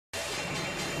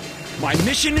My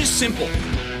mission is simple,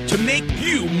 to make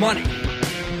you money.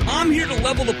 I'm here to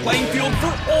level the playing field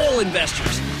for all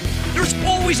investors. There's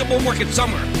always a bull market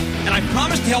somewhere, and I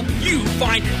promise to help you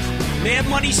find it. Mad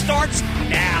Money starts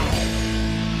now.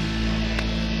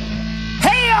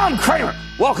 Hey, I'm Cramer.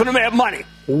 Welcome to Mad Money.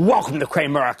 Welcome to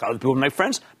Cramerica. Other people, my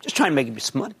friends, I'm just trying to make you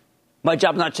some money. My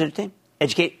job is not to entertain,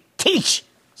 educate, teach.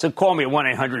 So call me at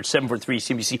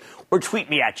 1-800-743-CBC or tweet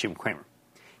me at Jim Cramer.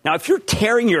 Now, if you're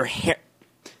tearing your hair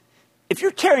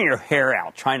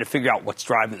out trying to figure out what's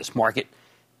driving this market,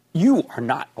 you are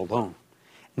not alone.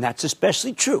 And that's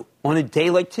especially true on a day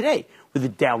like today, where the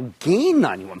Dow gained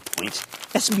 91 points,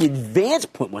 S&P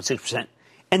advanced 0.16%,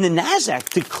 and the Nasdaq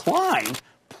declined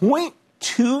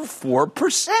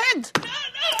 0.24%.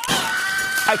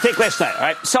 I take last night, all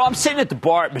right? So I'm sitting at the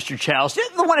bar at Mr. Chow's,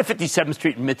 the one at 57th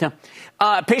Street in Midtown,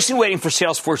 patiently waiting for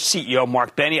Salesforce CEO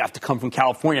Mark Benny. I have to come from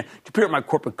California to appear at my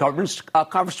corporate governance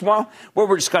conference tomorrow, where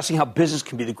we're discussing how business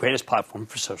can be the greatest platform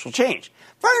for social change.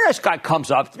 Very nice guy comes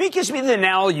up to me, gives me the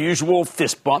now usual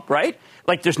fist bump, right?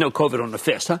 Like there's no COVID on the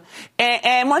fist, huh?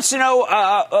 And wants to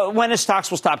know when his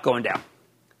stocks will stop going down.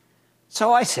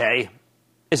 So I say,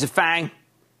 is it FANG?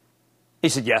 He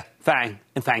said, yeah, FANG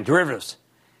and FANG derivatives.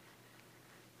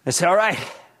 I said, all right,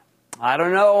 I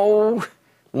don't know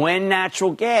when natural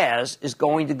gas is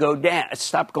going to go down,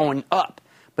 stop going up.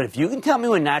 But if you can tell me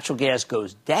when natural gas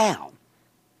goes down,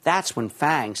 that's when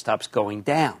FANG stops going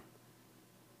down.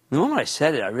 The moment I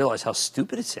said it, I realized how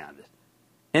stupid it sounded.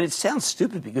 And it sounds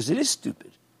stupid because it is stupid.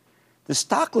 The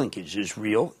stock linkage is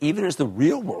real, even as the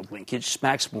real-world linkage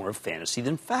smacks more of fantasy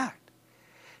than fact.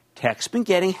 Tech's been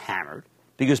getting hammered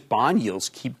because bond yields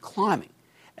keep climbing,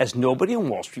 as nobody on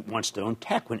Wall Street wants to own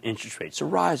tech when interest rates are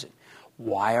rising.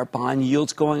 Why are bond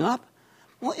yields going up?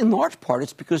 Well, in large part,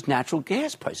 it's because natural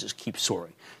gas prices keep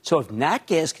soaring. So if nat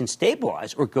gas can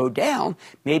stabilize or go down,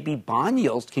 maybe bond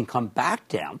yields can come back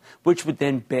down, which would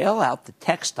then bail out the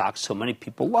tech stocks so many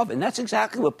people love. And that's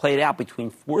exactly what played out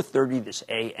between 4:30 this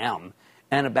a.m.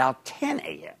 and about 10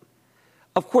 a.m.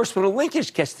 Of course, when a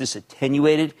linkage gets this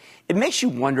attenuated, it makes you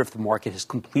wonder if the market has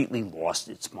completely lost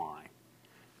its mind.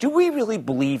 Do we really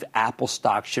believe Apple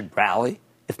stock should rally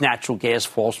if natural gas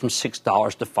falls from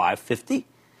 $6 to $5.50?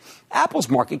 Apple's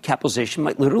market capitalization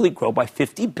might literally grow by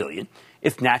 $50 billion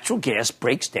if natural gas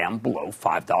breaks down below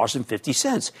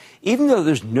 $5.50, even though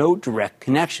there's no direct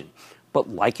connection. But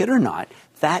like it or not,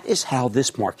 that is how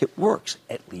this market works,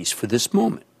 at least for this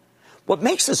moment. What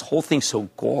makes this whole thing so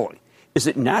galling is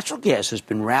that natural gas has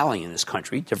been rallying in this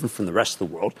country, different from the rest of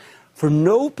the world, for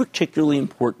no particularly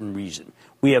important reason.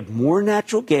 We have more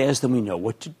natural gas than we know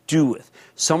what to do with.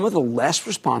 Some of the less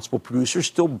responsible producers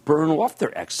still burn off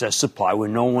their excess supply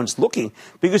when no one's looking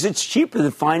because it's cheaper than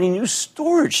finding new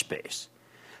storage space.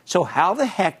 So how the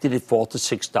heck did it fall to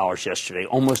 $6 yesterday,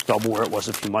 almost double where it was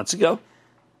a few months ago?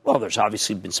 Well, there's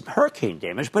obviously been some hurricane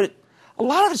damage, but a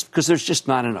lot of it's because there's just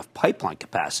not enough pipeline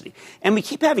capacity. And we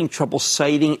keep having trouble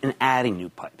siting and adding new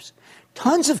pipes.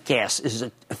 Tons of gas is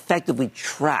effectively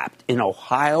trapped in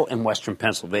Ohio and western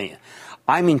Pennsylvania.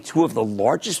 I mean, two of the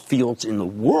largest fields in the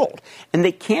world, and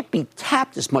they can't be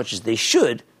tapped as much as they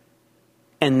should,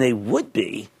 and they would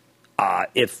be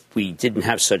if we didn't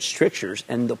have such strictures,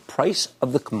 and the price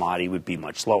of the commodity would be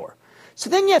much lower. So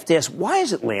then you have to ask, why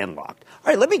is it landlocked?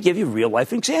 All right, let me give you a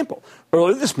real-life example.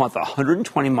 Earlier this month, a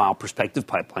 120-mile prospective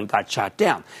pipeline got shot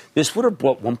down. This would have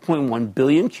brought 1.1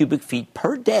 billion cubic feet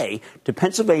per day to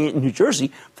Pennsylvania and New Jersey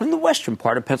from the western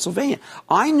part of Pennsylvania.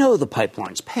 I know the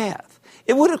pipeline's path.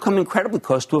 It would have come incredibly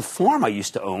close to a farm I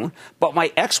used to own, but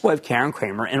my ex-wife, Karen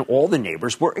Cramer, and all the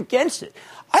neighbors were against it.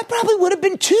 I probably would have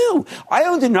been, too. I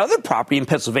owned another property in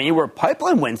Pennsylvania where a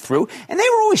pipeline went through, and they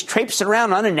were always traipsing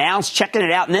around unannounced, checking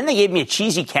it out, and then they gave me a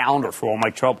cheesy calendar for all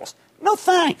my troubles. No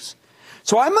thanks.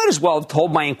 So I might as well have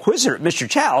told my inquisitor, Mr.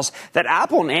 Chow's, that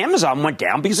Apple and Amazon went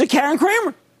down because of Karen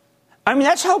Cramer. I mean,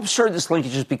 that's how absurd this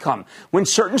linkage has become. When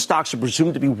certain stocks are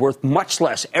presumed to be worth much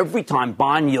less every time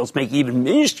bond yields make even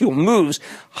minuscule moves,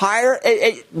 higher,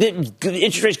 the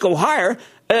interest rates go higher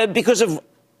because of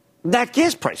nat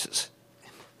gas prices.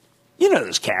 You know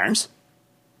those Karens.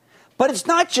 But it's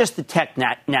not just the tech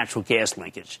natural gas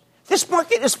linkage. This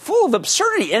market is full of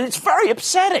absurdity, and it's very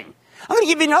upsetting. I'm going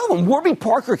to give you another one. Warby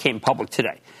Parker came public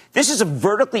today. This is a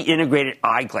vertically integrated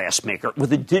eyeglass maker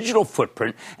with a digital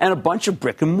footprint and a bunch of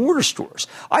brick-and-mortar stores.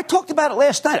 I talked about it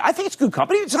last night. I think it's a good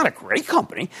company. It's not a great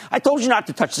company. I told you not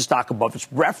to touch the stock above its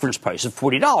reference price of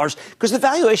 $40 because the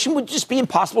valuation would just be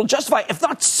impossible to justify, if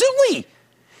not silly.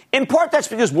 In part, that's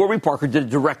because Warby Parker did a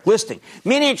direct listing,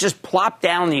 meaning it just plopped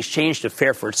down the exchange to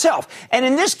fare for itself. And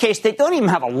in this case, they don't even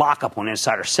have a lockup on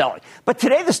insider selling. But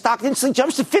today, the stock instantly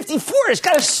jumps to 54. It's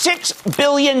got a $6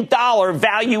 billion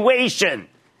valuation.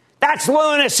 That's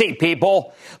lunacy,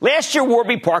 people. Last year,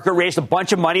 Warby Parker raised a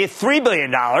bunch of money at $3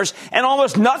 billion, and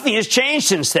almost nothing has changed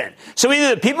since then. So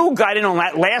either the people who got in on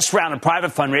that last round of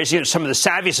private fundraising are some of the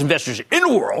savviest investors in the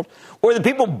world, or the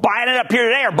people buying it up here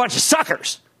today are a bunch of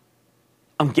suckers.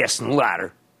 I'm guessing the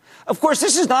latter. Of course,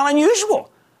 this is not unusual.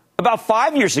 About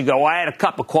 5 years ago, I had a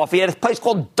cup of coffee at a place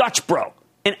called Dutch Bro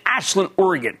in Ashland,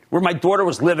 Oregon, where my daughter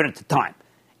was living at the time.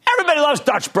 Everybody loves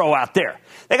Dutch Bro out there.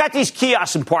 They got these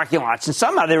kiosks in parking lots, and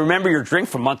somehow they remember your drink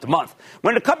from month to month.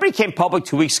 When the company came public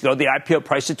 2 weeks ago, the IPO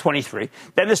priced at $23.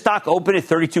 Then the stock opened at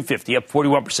 $32.50, up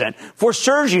 41%, before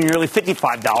surging nearly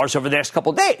 $55 over the next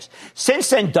couple of days. Since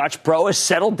then, Dutch Bro has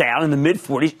settled down in the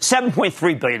mid-40s,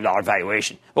 $7.3 billion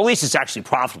valuation. Well, at least it's actually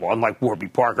profitable, unlike Warby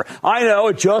Parker. I know,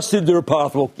 adjusted, they're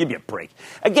profitable. Give me a break.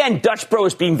 Again, Dutch Bro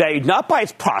is being valued not by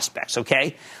its prospects,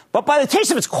 okay, but by the taste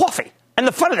of its coffee and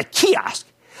the front of the kiosk.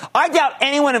 I doubt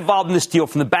anyone involved in this deal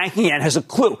from the banking end has a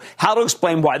clue how to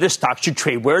explain why this stock should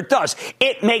trade where it does.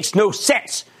 It makes no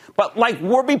sense. But like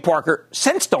Warby Parker,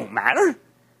 sense don't matter.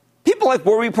 People like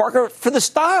Warby Parker for the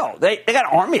style. They got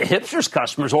an army of hipsters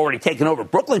customers already taking over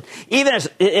Brooklyn, even as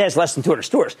it has less than 200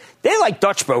 stores. They like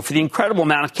Dutch Bro for the incredible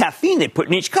amount of caffeine they put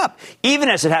in each cup, even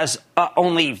as it has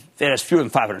fewer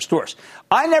than 500 stores.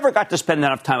 I never got to spend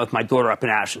enough time with my daughter up in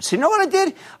Ashland. So you know what I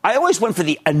did? I always went for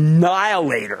the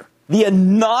Annihilator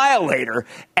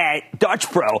at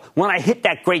Dutch Bro when I hit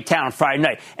that great town on Friday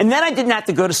night. And then I didn't have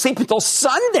to go to sleep until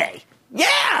Sunday.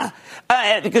 Yeah,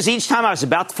 because each time I was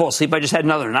about to fall asleep, I just had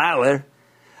another Annihilator.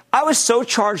 I was so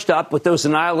charged up with those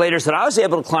Annihilators that I was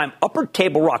able to climb Upper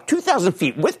Table Rock 2,000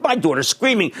 feet with my daughter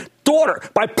screaming, "Daughter,"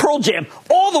 by Pearl Jam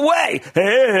all the way.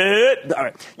 All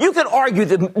right. You could argue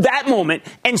that moment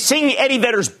and sing Eddie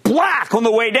Vedder's Black on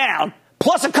the way down,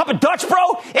 plus a cup of Dutch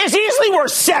Bro, is easily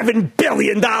worth $7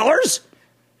 billion. I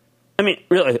mean,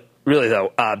 really,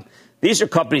 though, these are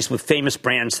companies with famous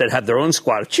brands that have their own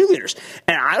squad of cheerleaders.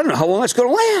 And I don't know how long that's going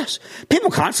to last. People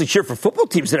constantly cheer for football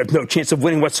teams that have no chance of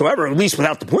winning whatsoever, at least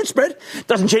without the point spread.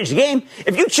 Doesn't change the game.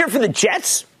 If you cheer for the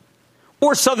Jets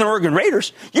or Southern Oregon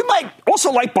Raiders, you might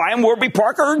also like buying Warby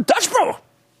Parker or Dutch Bro.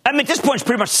 I mean, at this point, it's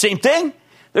pretty much the same thing.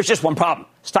 There's just one problem.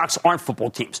 Stocks aren't football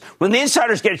teams. When the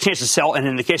insiders get a chance to sell, and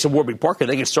in the case of Warby Parker,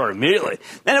 they can start immediately,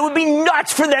 then it would be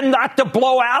nuts for them not to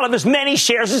blow out of as many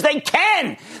shares as they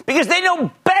can, because they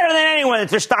know better than anyone that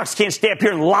their stocks can't stay up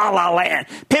here in la-la land,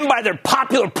 pinned by their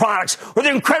popular products or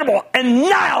their incredible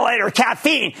Annihilator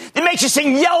caffeine that makes you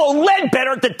sing Yellow Lead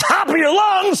better at the top of your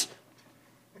lungs.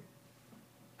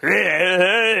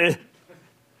 The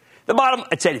bottom,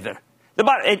 I'd say there. The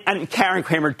bottom, and Karen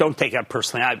Cramer, don't take that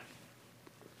personally.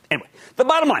 Anyway, the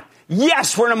bottom line,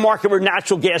 yes, we're in a market where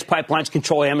natural gas pipelines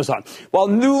control Amazon, while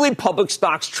newly public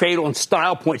stocks trade on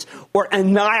style points or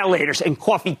Annihilators and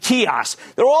coffee kiosks.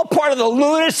 They're all part of the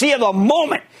lunacy of the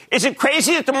moment. Is it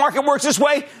crazy that the market works this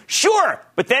way? Sure.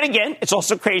 But then again, it's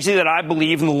also crazy that I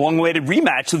believe in the long-awaited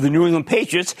rematch of the New England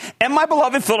Patriots and my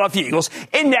beloved Philadelphia Eagles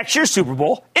in next year's Super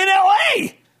Bowl in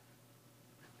L.A.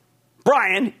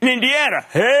 Brian in Indiana.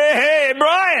 Hey,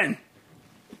 Brian.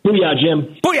 Booyah,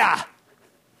 Jim. Booyah.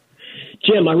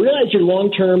 Jim, I realize your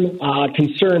long-term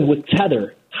concern with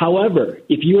Tether. However,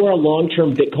 if you are a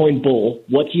long-term Bitcoin bull,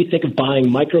 what do you think of buying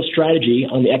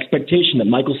MicroStrategy on the expectation that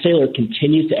Michael Saylor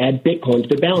continues to add Bitcoin to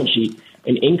their balance sheet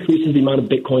and increases the amount of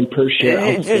Bitcoin per share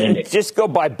outstanding? Just go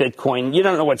buy Bitcoin. You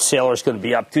don't know what Saylor's going to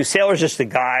be up to. Saylor's just a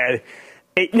guy.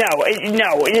 No,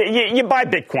 you buy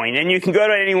Bitcoin, and you can go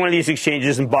to any one of these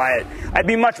exchanges and buy it. I'd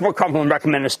be much more comfortable in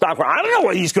recommending a stock. I don't know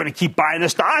whether he's going to keep buying the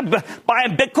stock,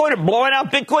 buying Bitcoin or blowing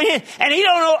out Bitcoin, and he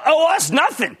don't owe us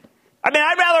nothing. I mean,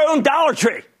 I'd rather own Dollar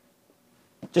Tree.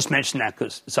 Just mention that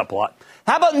because it's up a lot.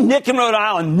 How about Nick in Rhode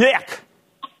Island? Nick.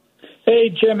 Hey,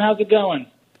 Jim, how's it going?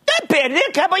 Not bad,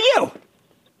 Nick. How about you?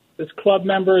 This club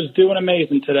member is doing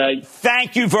amazing today.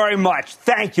 Thank you very much.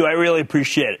 Thank you. I really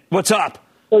appreciate it. What's up?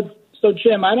 So,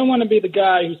 Jim, I don't want to be the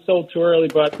guy who sold too early,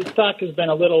 but the stock has been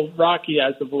a little rocky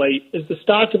as of late. Is the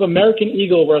stock of American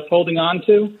Eagle worth holding on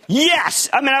to? Yes.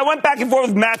 I mean, I went back and forth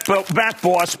with Matt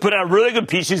Boss, put out a really good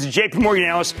piece. He's a JP Morgan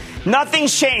analyst.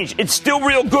 Nothing's changed. It's still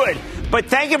real good. But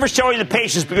thank you for showing the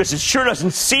patience, because it sure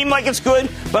doesn't seem like it's good,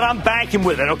 but I'm banking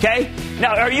with it, okay?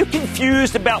 Now, are you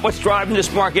confused about what's driving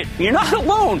this market? You're not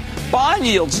alone. Bond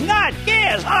yields, not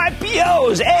gas,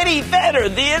 IPOs, Eddie Vedder,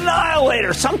 the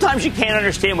Annihilator. Sometimes you can't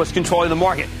understand what's controlling the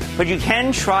market, but you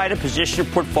can try to position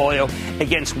your portfolio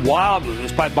against wild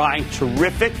moves by buying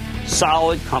terrific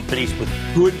solid companies with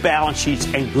good balance sheets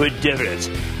and good dividends.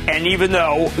 And even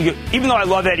though I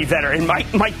love Eddie Vedder, and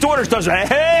my daughter does,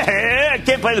 I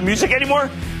can't play the music anymore.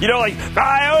 Like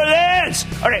violence.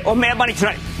 All right, Mad Money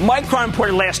tonight. Micron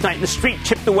reported last night, and the street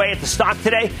chipped away at the stock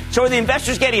today. So are the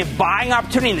investors getting a buying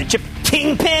opportunity in the chip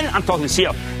kingpin? I'm talking to the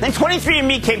CEO. Then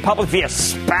 23andMe came public via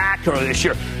SPAC earlier this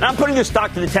year. And I'm putting this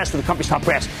stock to the test with the company's top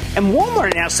brass. And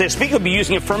Walmart announced last week it'll be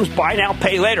using Affirm's Buy Now,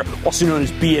 Pay Later, also known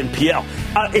as BNPL.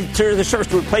 The service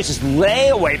to replace its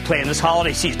layaway plan this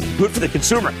holiday season. Good for the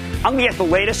consumer. I'm going to get the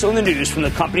latest on the news from the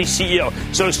company's CEO.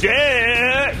 So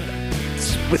stay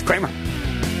with Cramer.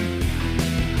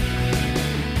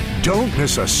 Don't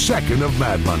miss a second of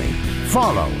Mad Money.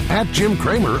 Follow @Jim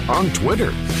Cramer on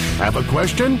Twitter. Have a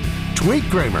question? Tweet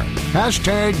Cramer.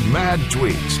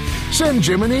 #MadTweets. Send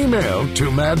Jim an email to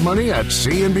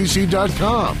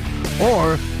madmoney@cnbc.com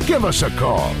or give us a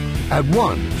call at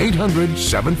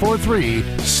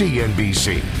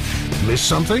 1-800-743-CNBC. Miss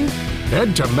something?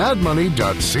 Head to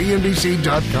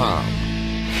madmoney.cnbc.com.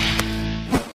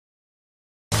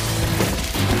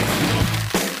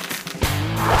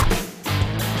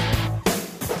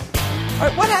 All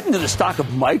right, what happened to the stock of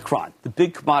Micron, the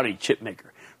big commodity chip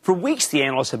maker? For weeks, the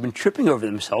analysts have been tripping over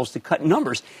themselves to cut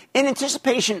numbers in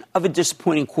anticipation of a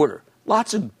disappointing quarter.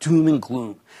 Lots of doom and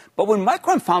gloom. But when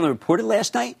Micron finally reported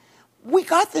last night, we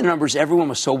got the numbers everyone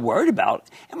was so worried about.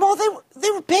 And while they were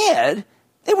bad,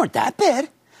 they weren't that bad.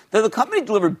 Though the company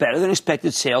delivered better than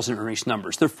expected sales and earnings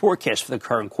numbers, their forecast for the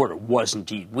current quarter was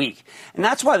indeed weak. And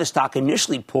that's why the stock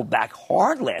initially pulled back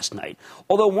hard last night.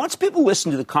 Although once people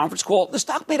listened to the conference call, the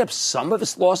stock made up some of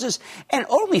its losses and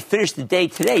only finished the day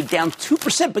today down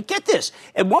 2%. But get this,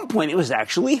 at one point it was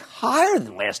actually higher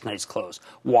than last night's close.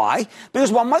 Why?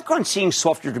 Because while Micron's seeing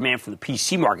softer demand from the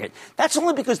PC market, that's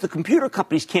only because the computer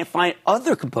companies can't find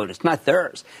other components, not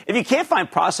theirs. If you can't find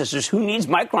processors, who needs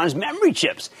Micron's memory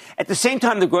chips? At the same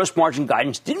time, the gross margin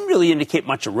guidance didn't really indicate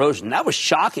much erosion. That was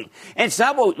shocking. And it's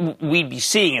not what we'd be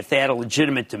seeing if they had a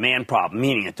legitimate demand problem,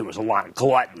 meaning that there was a lot of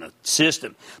glut in the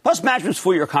system. Plus, management's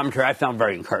full-year commentary I found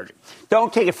very encouraging.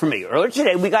 Don't take it from me. Earlier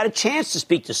today, we got a chance to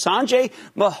speak to Sanjay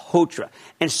Mehrotra.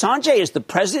 And Sanjay is the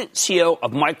president CEO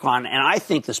of Micron, and I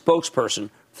think the spokesperson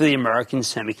for the American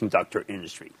semiconductor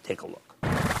industry. Take a look.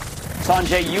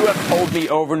 Sanjay, you have told me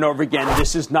over and over again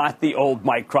this is not the old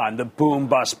Micron, the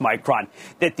boom-bust Micron,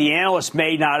 that the analysts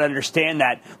may not understand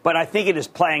that, but I think it is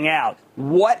playing out.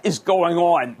 What is going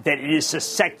on that it is a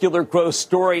secular growth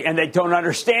story and they don't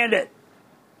understand it?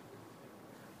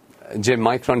 Jim,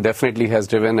 Micron definitely has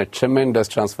driven a tremendous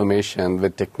transformation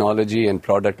with technology and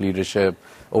product leadership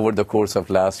over the course of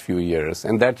last few years.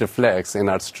 And that reflects in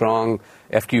our strong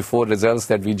FQ4 results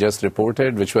that we just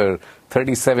reported, which were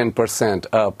 37%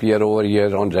 up year over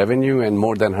year on revenue and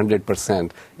more than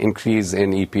 100% increase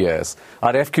in EPS.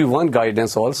 Our FQ1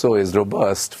 guidance also is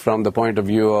robust from the point of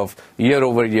view of year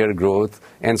over year growth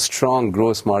and strong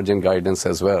gross margin guidance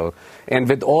as well. And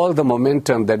with all the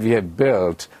momentum that we have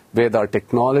built with our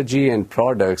technology and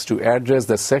products to address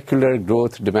the secular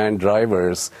growth demand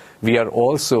drivers, we are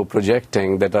also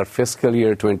projecting that our fiscal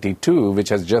year 22, which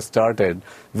has just started,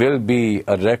 will be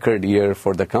a record year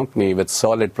for the company with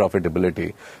solid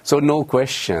profitability. So no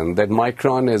question that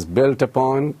Micron is built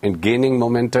upon and gaining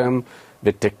momentum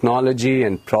with technology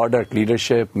and product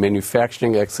leadership,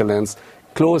 manufacturing excellence,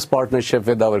 close partnership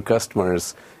with our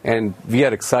customers, and we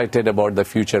are excited about the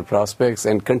future prospects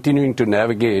and continuing to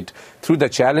navigate through the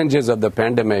challenges of the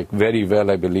pandemic very well,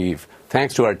 I believe,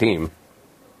 thanks to our team.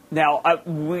 Now,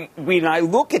 when I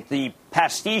look at the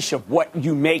pastiche of what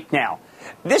you make now,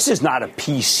 this is not a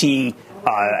PC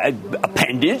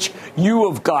appendage. You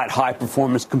have got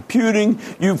high-performance computing.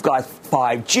 You've got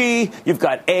 5G. You've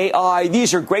got AI.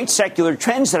 These are great secular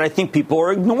trends that I think people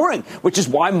are ignoring, which is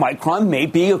why Micron may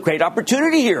be a great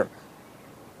opportunity here.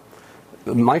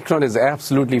 Micron is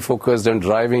absolutely focused on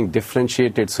driving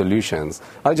differentiated solutions.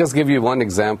 I'll just give you one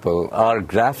example. Our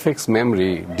graphics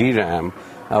memory, DRAM,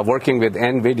 working with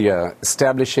NVIDIA,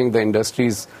 establishing the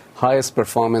industry's highest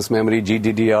performance memory,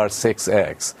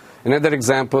 GDDR6X. Another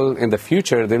example, in the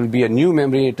future, there will be a new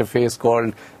memory interface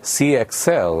called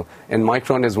CXL, and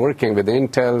Micron is working with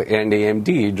Intel and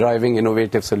AMD, driving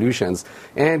innovative solutions.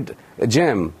 And,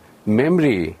 Jim,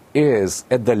 memory is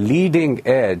at the leading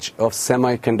edge of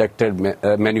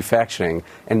semiconductor manufacturing,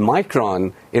 and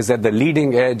Micron is at the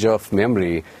leading edge of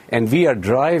memory, and we are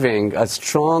driving a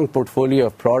strong portfolio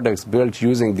of products built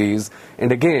using these.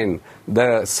 And again,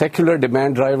 the secular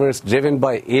demand drivers driven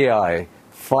by AI,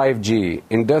 5G,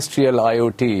 industrial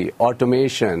IoT,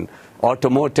 automation,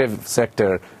 automotive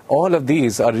sector. All of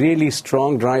these are really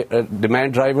strong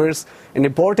demand drivers. An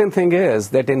important thing is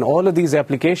that in all of these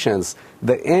applications,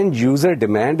 the end user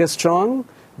demand is strong,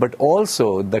 but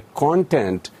also the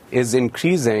content is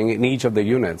increasing in each of the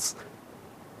units.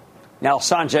 Now,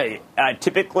 Sanjay,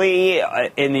 typically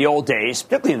in the old days,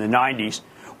 particularly in the 90s,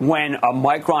 when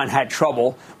Micron had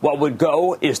trouble, what would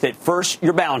go is that first,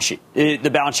 your balance sheet. The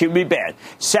balance sheet would be bad.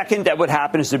 Second, that would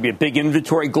happen is there'd be a big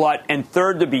inventory glut. And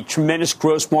third, there'd be tremendous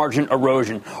gross margin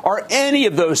erosion. Are any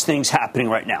of those things happening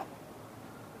right now?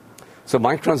 So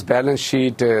Micron's balance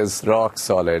sheet is rock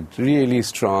solid, really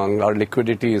strong. Our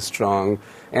liquidity is strong.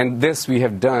 And this we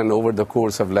have done over the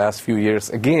course of last few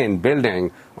years, again,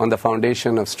 building on the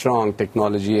foundation of strong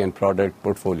technology and product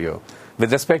portfolio.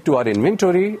 With respect to our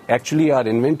inventory, actually our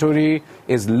inventory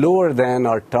is lower than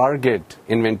our target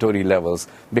inventory levels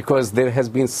because there has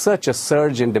been such a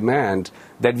surge in demand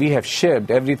that we have shipped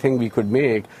everything we could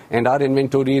make, and our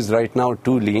inventory is right now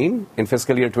too lean. In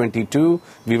fiscal year 22,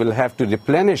 we will have to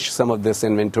replenish some of this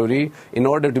inventory in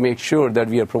order to make sure that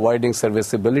we are providing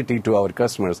serviceability to our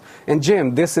customers. And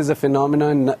Jim, this is a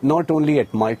phenomenon not only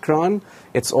at Micron,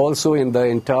 it's also in the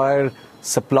entire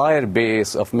supplier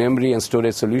base of memory and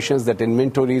storage solutions that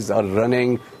inventories are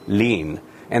running lean.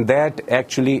 And that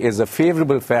actually is a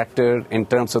favorable factor in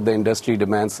terms of the industry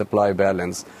demand-supply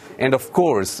balance. And of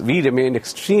course, we remain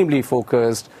extremely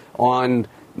focused on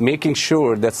making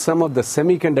sure that some of the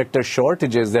semiconductor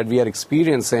shortages that we are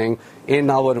experiencing in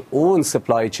our own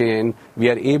supply chain, we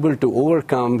are able to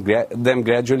overcome them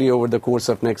gradually over the course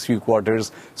of next few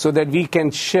quarters so that we can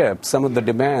ship some of the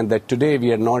demand that today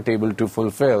we are not able to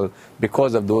fulfill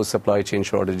because of those supply chain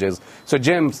shortages. So,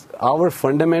 Jim, our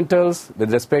fundamentals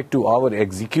with respect to our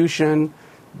execution,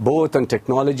 both on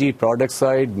technology, product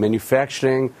side,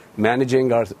 manufacturing,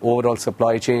 managing our overall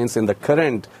supply chains in the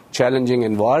current challenging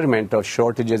environment of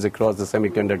shortages across the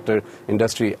semiconductor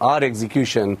industry, our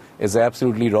execution is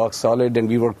absolutely rock solid, and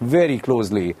we work very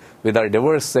closely with our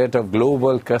diverse set of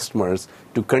global customers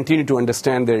to continue to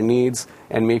understand their needs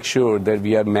and make sure that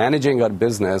we are managing our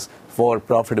business for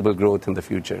profitable growth in the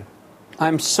future.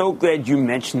 I'm so glad you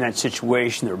mentioned that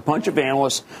situation. There are a bunch of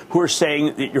analysts who are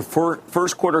saying that your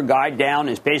first quarter guide down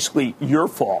is basically your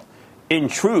fault. In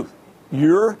truth,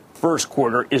 your first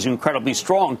quarter is incredibly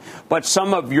strong, but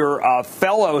some of your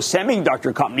fellow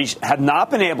semiconductor companies have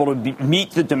not been able to meet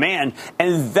the demand,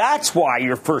 and that's why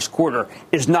your first quarter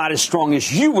is not as strong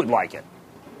as you would like it.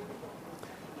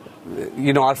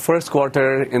 You know, our first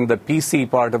quarter in the PC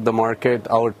part of the market,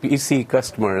 our PC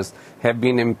customers have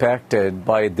been impacted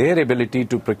by their ability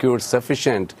to procure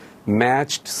sufficient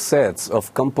matched sets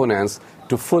of components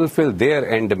to fulfill their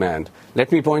end demand.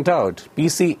 Let me point out,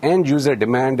 PC end user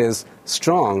demand is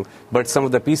strong, but some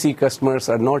of the PC customers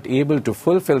are not able to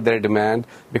fulfill their demand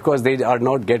because they are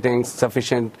not getting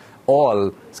sufficient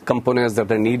all components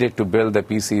that are needed to build the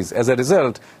PCs. As a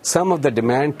result, some of the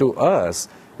demand to us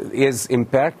is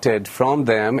impacted from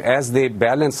them as they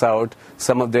balance out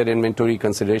some of their inventory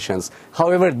considerations.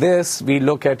 However, we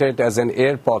look at it as an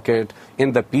air pocket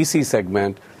in the PC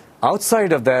segment.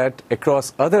 Outside of that,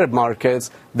 across other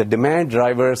markets, the demand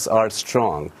drivers are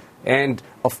strong. And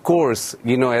of course,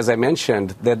 you know, as I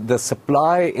mentioned, that the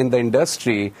supply in the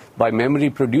industry by memory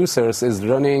producers is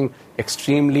running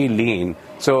extremely lean.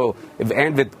 So,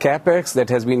 and with CapEx that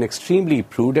has been extremely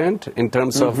prudent in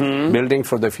terms of building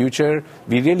for the future,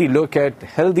 we really look at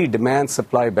healthy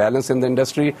demand-supply balance in the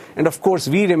industry. And of course,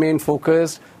 we remain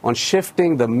focused on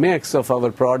shifting the mix of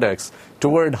our products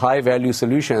toward high-value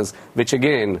solutions, which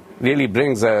again really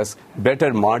brings us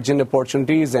better margin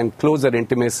opportunities and closer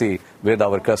intimacy with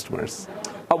our customers.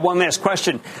 One last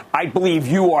question. I believe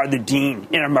you are the dean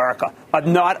in America,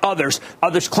 not others.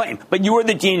 Others claim, but you are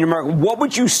the dean in America. What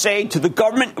would you say to the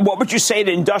government? What would you say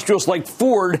to industrials like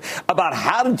Ford about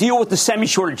how to deal with the semi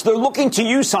shortage? They're looking to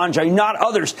you, Sanjay, not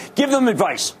others. Give them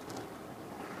advice.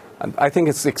 I think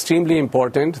it's extremely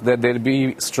important that there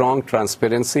be strong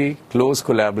transparency, close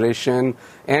collaboration,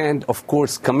 and, of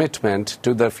course, commitment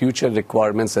to the future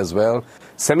requirements as well.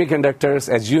 Semiconductors,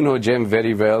 as you know, Jim,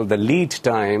 very well, the lead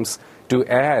times to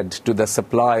add to the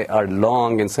supply are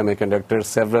long in semiconductors,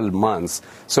 several months.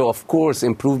 So, of course,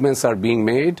 improvements are being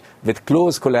made with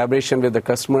close collaboration with the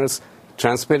customers,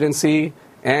 transparency,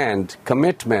 and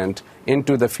commitment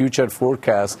into the future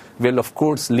forecast will, of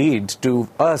course, lead to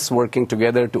us working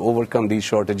together to overcome these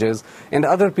shortages. And the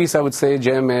other piece I would say,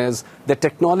 Jim, is the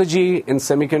technology in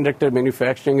semiconductor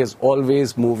manufacturing is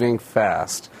always moving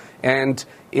fast. And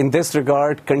in this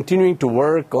regard, continuing to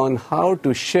work on how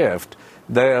to shift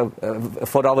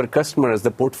for our customers,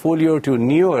 the portfolio to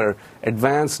newer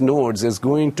advanced nodes is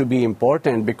going to be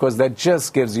important because that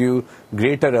just gives you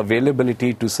greater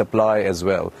availability to supply as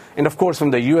well. And of course,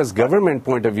 from the U.S. government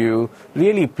point of view,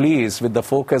 really pleased with the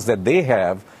focus that they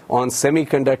have on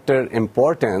semiconductor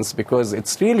importance because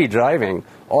it's really driving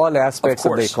all aspects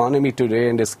of the economy today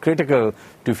and is critical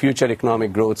to future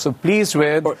economic growth. So pleased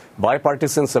with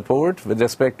bipartisan support with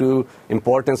respect to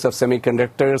importance of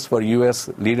semiconductors for U.S.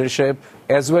 leadership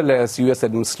as well as U.S.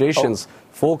 administration's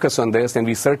focus on this. And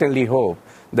we certainly hope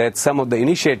that some of the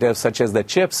initiatives such as the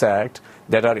CHIPS Act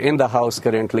that are in the House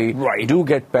currently do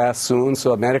get passed soon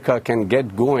so America can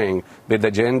get going with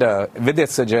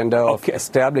its agenda of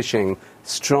establishing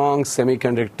strong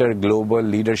semiconductor global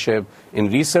leadership in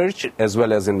research as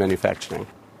well as in manufacturing.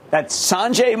 That's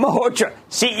Sanjay Mehrotra,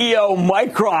 CEO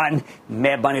Micron.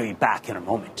 Mad Money will be back in a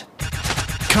moment.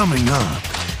 Coming up,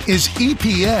 is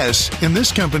EPS in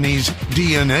this company's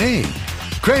DNA?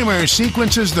 Cramer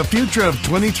sequences the future of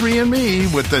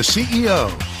 23andMe with the CEO.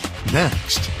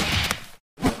 Next.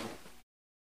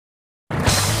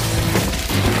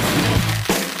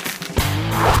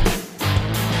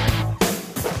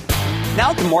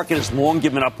 Now the market has long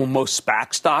given up on most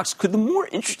SPAC stocks. Could the more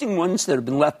interesting ones that have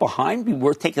been left behind be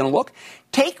worth taking a look?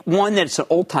 Take one that's an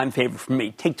old-time favorite for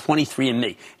me. Take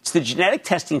 23andMe. It's the genetic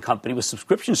testing company with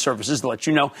subscription services that let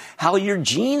you know how your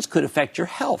genes could affect your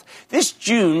health. This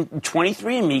June,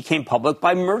 23andMe came public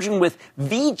by merging with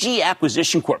VG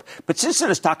Acquisition Corp. But since then,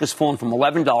 the stock has fallen from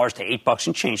 $11 to $8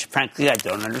 and change. Frankly, I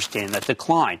don't understand that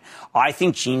decline. I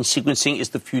think gene sequencing is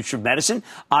the future of medicine.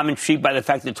 I'm intrigued by the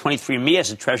fact that 23andMe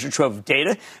has a treasure trove of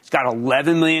data. It's got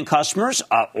 11 million customers,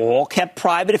 all kept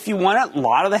private if you want it. A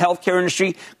lot of the healthcare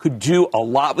industry could do a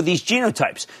lot with these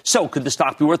genotypes. So could the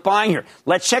stock be worth buying here?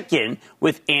 Let's check in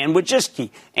with Anne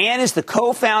Wojcicki. Anne is the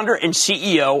co-founder and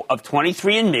CEO of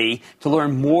 23andMe to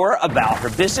learn more about her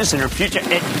business and her future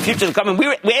to come.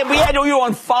 We had you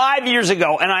on 5 years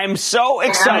ago, and I am so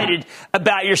excited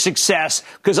about your success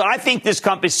because I think this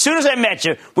company, as soon as I met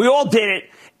you, we all did it,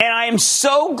 and I am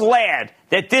so glad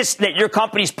that your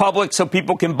company's public so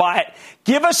people can buy it.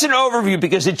 Give us an overview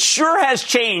because it sure has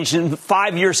changed in the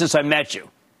 5 years since I met you.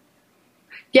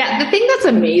 Yeah, the thing that's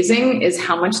amazing is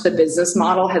how much the business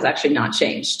model has actually not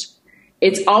changed.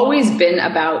 It's always been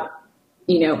about,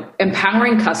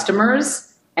 empowering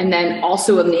customers and then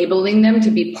also enabling them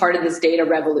to be part of this data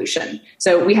revolution.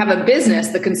 So we have a business,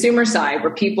 the consumer side,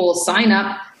 where people sign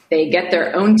up, they get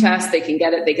their own test, they can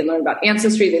get it, they can learn about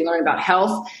ancestry, they learn about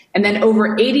health, and then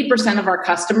over 80% of our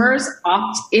customers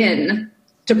opt in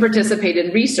to participate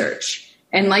in research.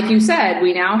 And like you said,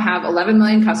 we now have 11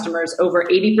 million customers. Over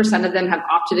 80% of them have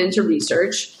opted into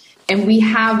research. And we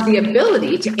have the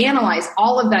ability to analyze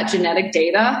all of that genetic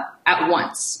data at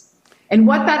once. And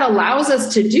what that allows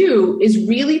us to do is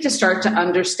really to start to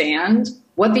understand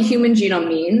what the human genome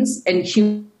means and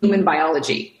human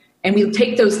biology. And we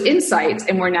take those insights,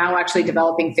 and we're now actually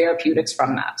developing therapeutics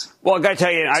from that. Well, I got to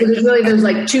tell you, so there's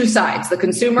like two sides: the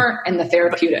consumer and the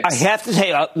therapeutics. I have to tell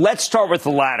you, let's start with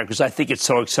the latter because I think it's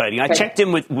so exciting. I checked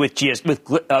in with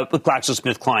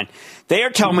GlaxoSmithKline. They are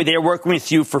telling me they are working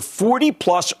with you for 40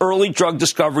 plus early drug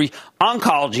discovery,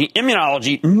 oncology,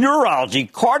 immunology, neurology,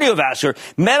 cardiovascular,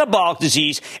 metabolic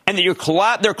disease, and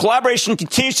that their collaboration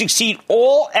continues to exceed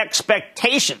all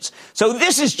expectations. So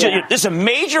this is this is a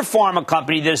major pharma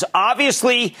company that is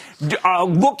obviously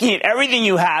looking at everything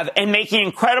you have and making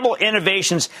incredible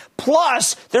innovations.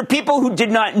 Plus, there are people who did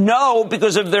not know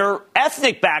because of their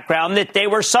ethnic background that they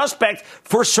were suspect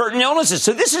for certain illnesses.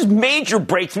 So this is major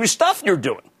breakthrough stuff you're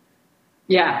doing.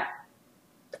 Yeah,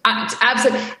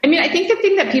 absolutely. I mean, I think the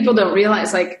thing that people don't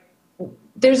realize,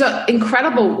 there's an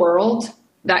incredible world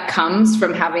that comes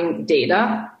from having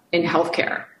data in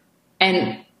healthcare.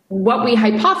 And what we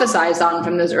hypothesized on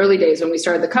from those early days when we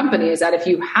started the company is that if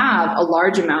you have a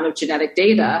large amount of genetic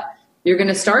data, you're going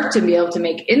to start to be able to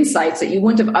make insights that you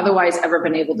wouldn't have otherwise ever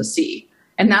been able to see.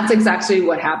 And that's exactly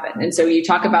what happened. And so you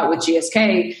talk about with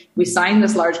GSK, we signed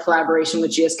this large collaboration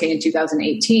with GSK in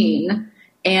 2018.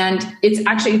 And it's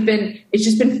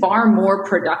just been far more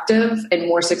productive and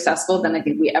more successful than I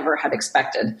think we ever had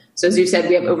expected. So as you said,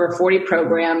 we have over 40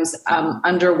 programs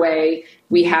underway.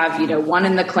 We have, one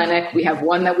in the clinic. We have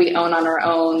one that we own on our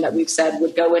own that we've said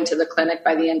would go into the clinic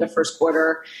by the end of first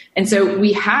quarter. And so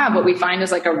we have what we find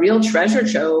is a real treasure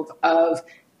trove of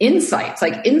insights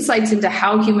into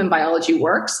how human biology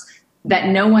works that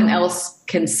no one else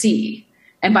can see.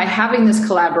 And by having this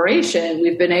collaboration,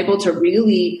 we've been able to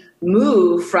really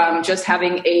move from just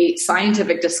having a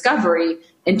scientific discovery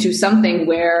into something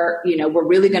where, we're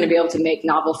really going to be able to make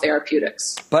novel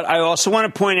therapeutics. But I also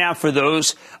want to point out for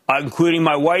those, including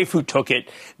my wife who took it,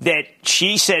 that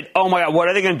she said, oh, my God, what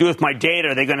are they going to do with my data?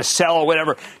 Are they going to sell or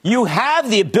whatever? You have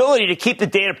the ability to keep the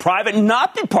data private and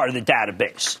not be part of the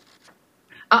database.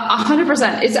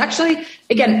 100%. It's actually,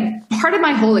 again, part of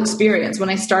my whole experience. When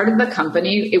I started the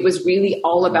company, it was really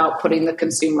all about putting the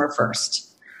consumer first.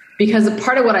 Because a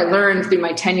part of what I learned through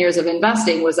my 10 years of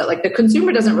investing was that the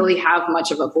consumer doesn't really have much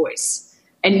of a voice.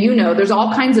 And there's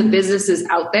all kinds of businesses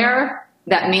out there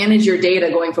that manage your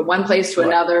data going from one place to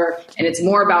another. And it's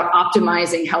more about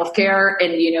optimizing healthcare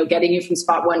and, getting you from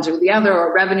spot one to the other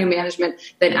or revenue management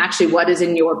than actually what is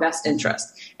in your best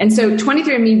interest. And so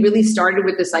 23andMe really started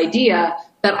with this idea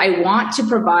that I want to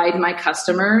provide my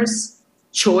customers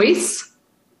choice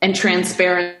and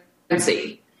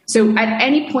transparency. So at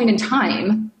any point in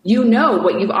time,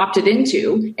 what you've opted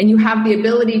into, and you have the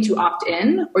ability to opt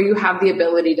in or you have the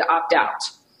ability to opt out.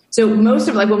 So most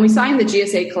of when we signed the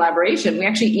GSA collaboration, we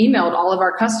actually emailed all of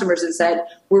our customers and said,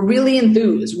 we're really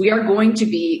enthused. We are going to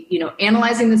be,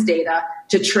 analyzing this data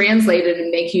to translate it and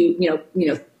make you,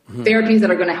 therapies that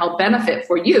are going to help benefit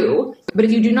for you. But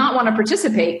if you do not want to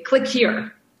participate, click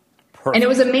here. Perfect. And it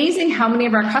was amazing how many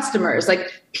of our customers,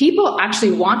 people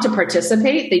actually want to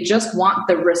participate. They just want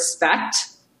the respect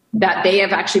that they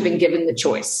have actually been given the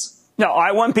choice. No,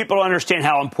 I want people to understand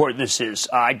how important this is.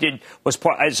 Was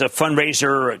part as a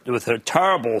fundraiser with a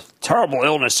terrible, terrible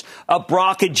illness,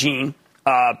 BRCA gene.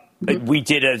 We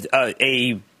did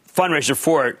a fundraiser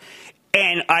for it.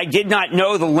 And I did not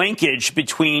know the linkage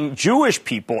between Jewish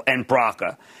people and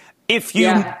BRCA.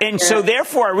 So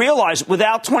therefore I realized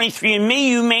without 23andMe,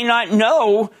 you may not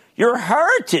know your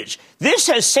heritage. This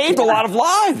has saved a lot of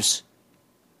lives.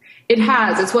 It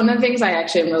has. It's one of the things I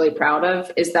actually am really proud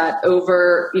of is that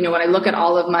when I look at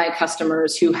all of my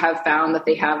customers who have found that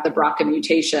they have the BRCA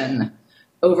mutation,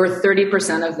 over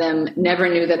 30% of them never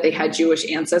knew that they had Jewish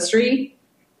ancestry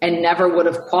and never would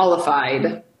have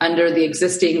qualified under the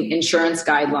existing insurance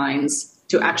guidelines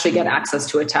to actually get access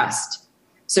to a test.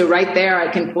 So right there,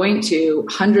 I can point to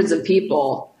hundreds of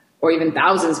people or even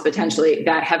thousands potentially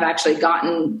that have actually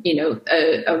gotten,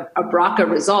 a BRCA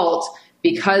result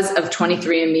because of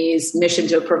 23andMe's mission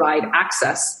to provide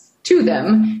access to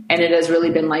them. And it has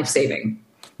really been life-saving.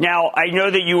 Now, I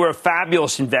know that you were a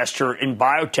fabulous investor in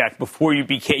biotech before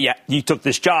you took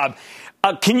this job.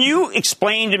 Can you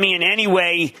explain to me in any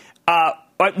way,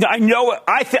 I know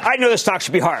the stock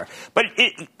should be higher, but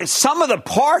some of the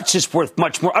parts is worth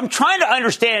much more. I'm trying to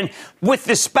understand with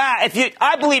the SPAC.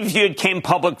 I believe if you came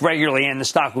public regularly, and the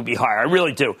stock would be higher. I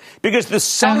really do, because the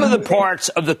sum of the parts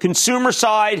of the consumer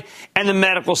side and the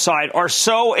medical side are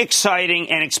so exciting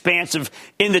and expansive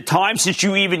in the time since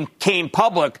you even came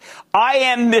public. I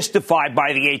am mystified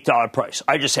by the $8 price.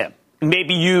 I just am.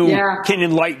 Maybe you can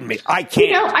enlighten me. I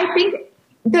can't. I think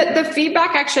the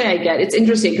feedback actually I get, it's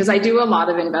interesting because I do a lot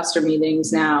of investor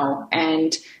meetings now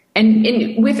and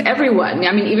with everyone.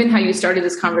 I mean, even how you started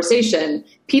this conversation,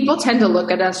 people tend to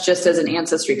look at us just as an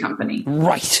ancestry company.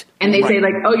 Right. And they say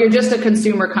oh, you're just a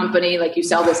consumer company. You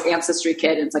sell this ancestry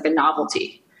kit and it's like a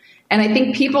novelty. And I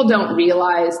think people don't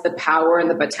realize the power and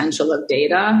the potential of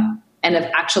data and of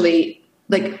actually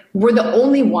we're the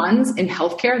only ones in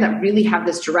healthcare that really have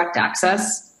this direct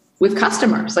access with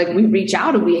customers. We reach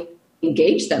out and we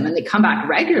engage them and they come back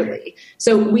regularly.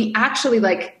 So we actually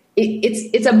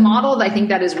it's a model that I think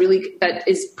that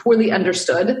is poorly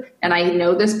understood. And I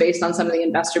know this based on some of the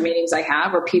investor meetings I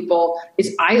have where it's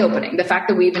eye-opening. The fact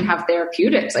that we even have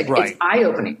therapeutics, it's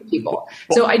eye-opening to people.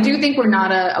 So I do think we're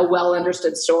not a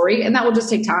well-understood story, and that will just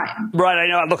take time. Right, I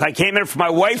know. Look, I came in for my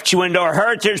wife. She went into our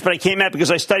heritage, but I came out because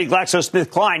I studied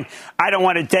GlaxoSmithKline. I don't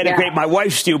want to denigrate my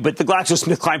wife's view, but the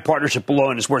GlaxoSmithKline partnership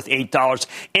alone is worth $8.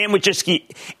 Anne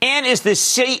Wojcicki. Anne is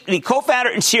the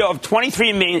co-founder and CEO of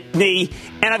 23andMe,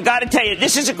 and I've got to tell you,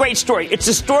 this is a great story. It's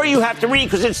a story you have to read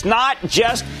because it's not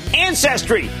just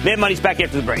ancestry. Mad Money's back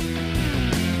after the break.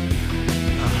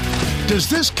 Does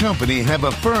this company have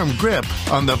a firm grip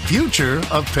on the future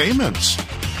of payments?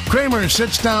 Cramer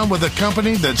sits down with a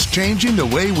company that's changing the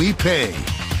way we pay.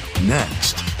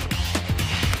 Next.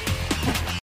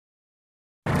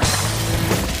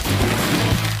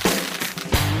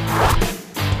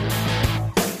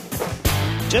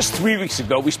 Just 3 weeks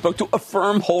ago, we spoke to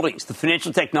Affirm Holdings, the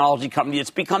financial technology company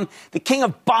that's become the king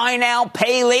of buy now,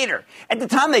 pay later. At the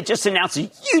time, they just announced a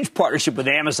huge partnership with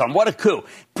Amazon. What a coup.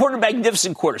 Reported a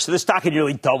magnificent quarter, so the stock had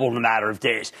nearly doubled in a matter of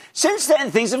days. Since then,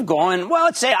 things have gone, well,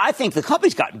 let's say I think the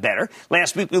company's gotten better.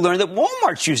 Last week, we learned that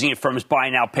Walmart's using Affirm's buy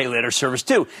now, pay later service,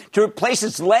 too, to replace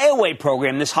its layaway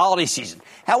program this holiday season.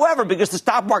 However, because the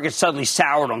stock market suddenly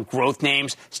soured on growth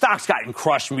names, stocks gotten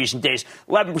crushed in recent days,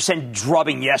 11%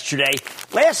 drubbing yesterday.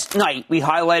 Last night, we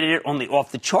highlighted it on the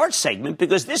off-the-chart segment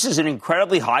because this is an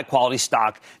incredibly high-quality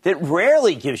stock that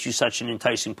rarely gives you such an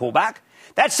enticing pullback.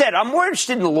 That said, I'm more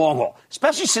interested in the long haul,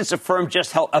 especially since Affirm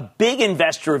just held a big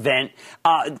investor event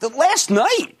last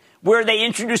night where they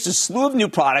introduced a slew of new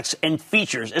products and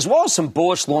features, as well as some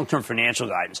bullish long-term financial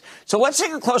guidance. So let's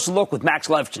take a closer look with Max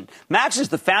Levchin. Max is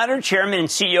the founder, chairman, and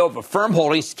CEO of Affirm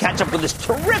Holdings to catch up with this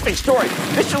terrific story.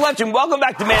 Mr. Levchin, welcome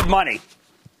back to Mad Money.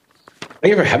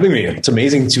 Thank you for having me. It's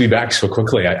amazing to be back so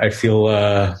quickly. I feel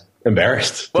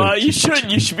embarrassed. Well, you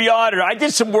should. You should be honored. I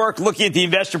did some work looking at the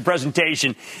investor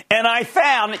presentation, and I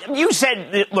found, you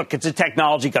said, look, it's a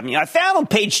technology company. I found on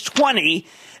page 20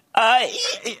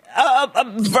 a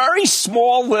very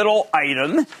small little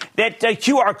item, that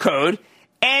QR code,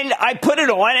 and I put it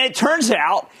on, and it turns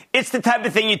out it's the type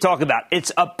of thing you talk about.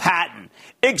 It's a patent.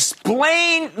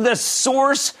 Explain the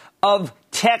source of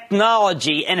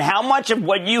technology and how much of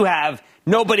what you have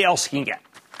nobody else can get.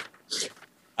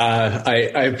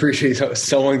 I appreciate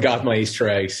someone got my Easter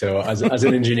egg. So as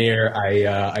an engineer,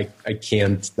 I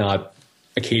can't not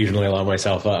occasionally allow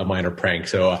myself a minor prank.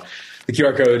 So the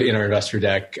QR code in our investor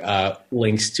deck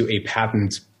links to a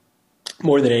patent.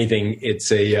 More than anything,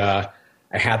 it's a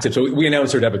hat tip. So we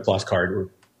announced our Debit Plus card. We're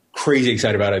crazy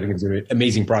excited about it. I think it's an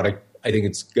amazing product. I think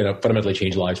it's going to fundamentally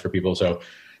change lives for people. So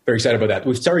very excited about that.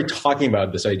 We started talking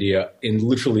about this idea in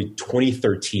literally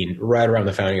 2013, right around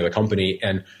the founding of the company.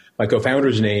 And my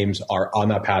co-founders' names are on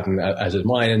that patent, as is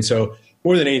mine. And so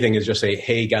more than anything is just say,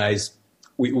 hey, guys,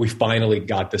 we finally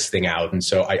got this thing out. And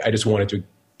so I just wanted to,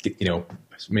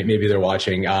 maybe they're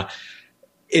watching.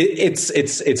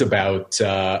 It's about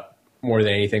more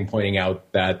than anything pointing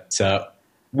out that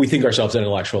we think ourselves an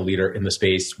intellectual leader in the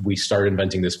space. We started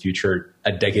inventing this future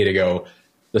a decade ago.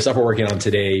 The stuff we're working on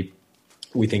today,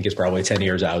 we think is probably 10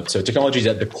 years out. So technology is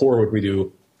at the core of what we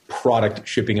do. Product,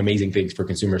 shipping amazing things for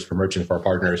consumers, for merchants, for our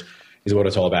partners is what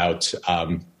it's all about.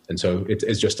 And so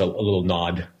it's just a little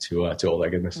nod to all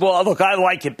that goodness. Well, look, I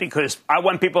like it because I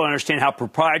want people to understand how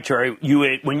proprietary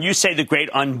when you say the great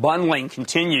unbundling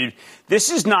continued,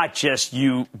 this is not just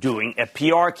you doing a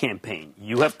PR campaign.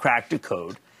 You have cracked a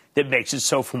code that makes it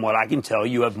so, from what I can tell,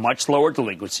 you have much lower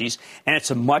delinquencies, and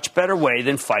it's a much better way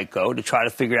than FICO to try to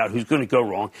figure out who's going to go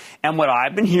wrong. And what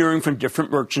I've been hearing from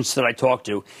different merchants that I talk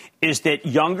to is that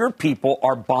younger people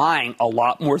are buying a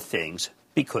lot more things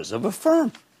because of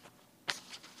Affirm.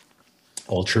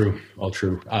 All true.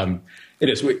 It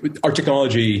is. Our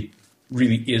technology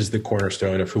really is the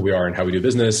cornerstone of who we are and how we do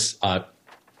business.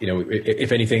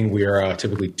 If anything, we are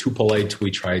typically too polite. We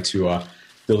try to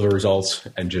deliver results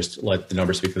and just let the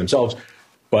numbers speak for themselves.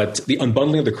 But the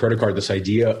unbundling of the credit card, this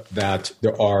idea that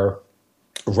there are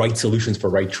right solutions for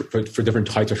different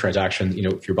types of transactions.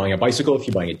 If you're buying a bicycle, if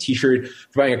you're buying a T-shirt, if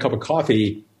you're buying a cup of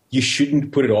coffee, you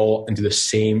shouldn't put it all into the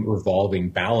same revolving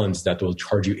balance that will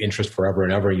charge you interest forever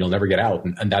and ever, and you'll never get out.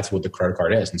 And that's what the credit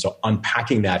card is. And so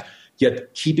unpacking that,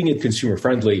 yet keeping it consumer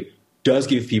friendly, does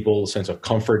give people a sense of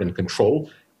comfort and control.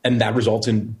 And that results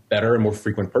in better and more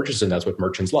frequent purchases, and that's what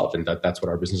merchants love, and that's what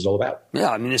our business is all about.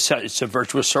 Yeah, I mean, it's a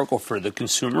virtuous circle for the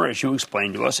consumer, as you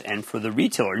explained to us, and for the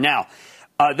retailer. Now,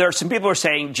 there are some people who are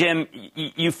saying, Jim,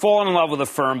 you've fallen in love with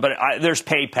Affirm, but there's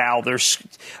PayPal, there's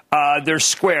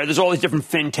Square, there's all these different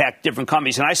fintech, different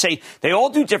companies. And I say they all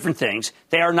do different things.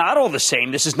 They are not all the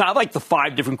same. This is not like the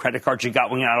 5 different credit cards you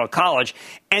got when you got out of college.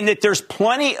 And that there's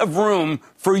plenty of room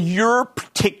for your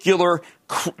particular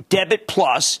Debit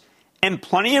Plus and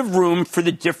plenty of room for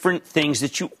the different things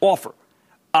that you offer.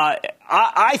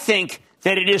 I think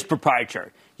that it is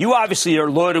proprietary. You obviously are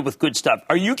loaded with good stuff.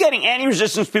 Are you getting any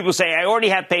resistance? People say, I already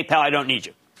have PayPal, I don't need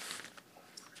you.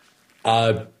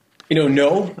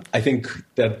 No. I think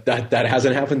that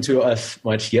hasn't happened to us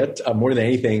much yet. More than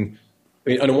anything,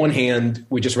 on the one hand,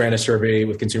 we just ran a survey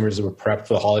with consumers that were prepped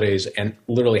for the holidays, and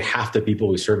literally half the people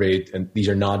we surveyed, and these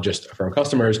are not just Affirm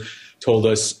customers, told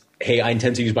us, hey, I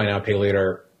intend to use buy now, pay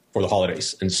later for the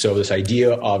holidays. And so this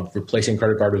idea of replacing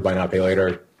credit card with buy now, pay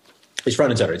later is front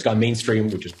and center. It's gone mainstream,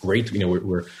 which is great.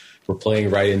 We're playing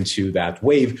right into that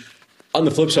wave. On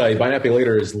the flip side, buy now, pay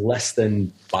later is less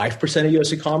than 5% of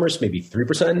U.S. e-commerce, maybe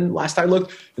 3% last I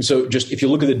looked. And so just if you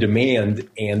look at the demand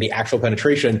and the actual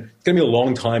penetration, it's going to be a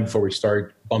long time before we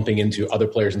start bumping into other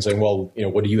players and saying, well,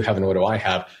 what do you have and what do I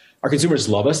have? Our consumers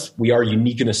love us. We are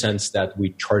unique in a sense that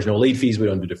we charge no late fees. We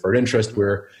don't do deferred interest.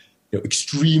 We're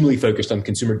extremely focused on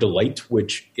consumer delight,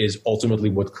 which is ultimately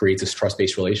what creates this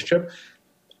trust-based relationship.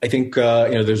 I think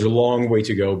there's a long way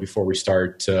to go before we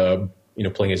start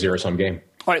playing a zero-sum game.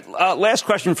 All right, last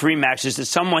question for you, Max, is that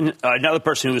someone, another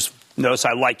person who knows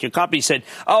I like your company, said,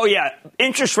 oh, yeah,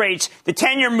 interest rates, the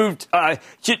 10-year moved,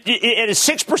 it had a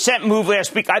 6% move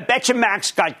last week. I bet you Max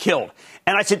got killed.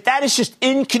 And I said, that is just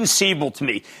inconceivable to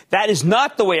me. That is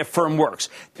not the way a firm works.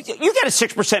 You get a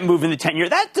 6% move in the 10-year.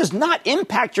 That does not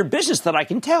impact your business that I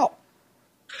can tell.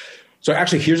 So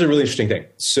actually, here's a really interesting thing.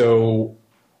 So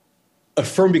a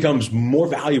firm becomes more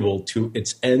valuable to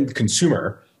its end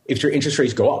consumer if your interest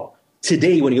rates go up.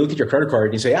 Today, when you look at your credit card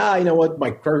and you say, you know what,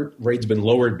 my credit rate's been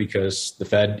lowered because the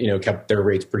Fed, kept their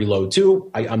rates pretty low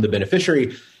too. I'm the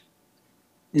beneficiary.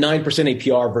 9%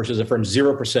 APR versus a firm's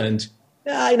 0%.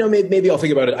 Maybe I'll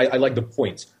think about it. I like the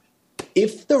points.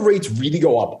 If the rates really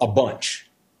go up a bunch,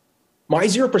 my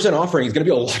 0% offering is going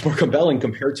to be a lot more compelling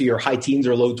compared to your high teens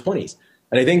or low 20s.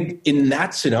 And I think in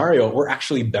that scenario, we're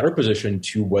actually better positioned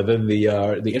to weather the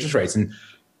interest rates. And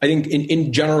I think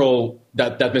in general,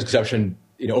 that misconception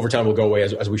over time will go away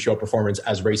as we show performance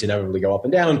as rates inevitably go up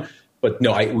and down. But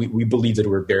no, we believe that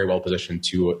we're very well positioned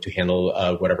to handle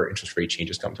whatever interest rate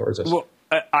changes come towards us. Well,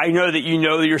 I know that you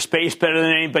know your space better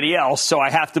than anybody else, so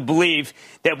I have to believe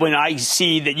that when I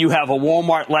see that you have a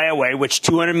Walmart layaway, which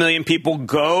 200 million people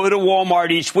go to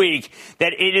Walmart each week,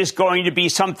 that it is going to be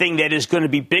something that is going to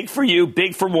be big for you,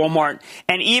 big for Walmart.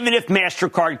 And even if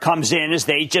MasterCard comes in, as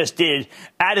they just did,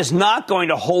 that is not going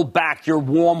to hold back your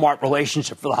Walmart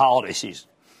relationship for the holiday season.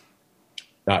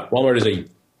 Walmart is a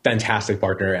fantastic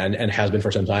partner and has been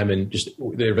for some time, and just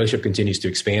the relationship continues to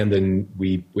expand, and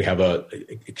we have a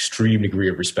extreme degree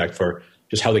of respect for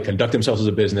just how they conduct themselves as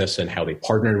a business and how they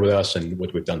partnered with us and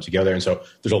what we've done together. And so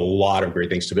there's a lot of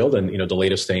great things to build, and the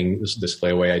latest thing, this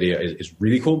layaway idea is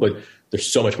really cool, but there's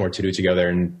so much more to do together,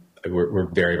 and we're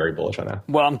very, very bullish on that.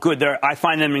 Well, I'm good. I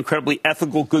find them an incredibly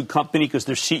ethical, good company because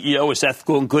their CEO is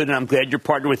ethical and good, and I'm glad you're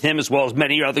partnered with him as well as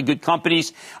many other good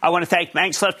companies. I want to thank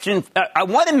Max Levchin. I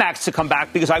wanted Max to come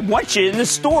back because I want you in this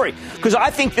story because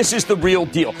I think this is the real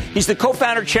deal. He's the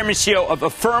co-founder, chairman, CEO of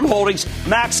Affirm Holdings.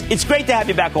 Max, it's great to have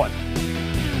you back on.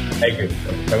 Thank you.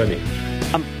 Come with me.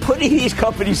 I'm putting these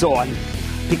companies on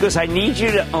because I need you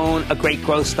to own a great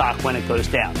growth stock when it goes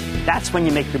down. That's when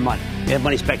you make your money. You have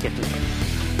money speculative.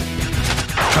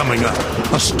 Coming up,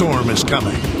 a storm is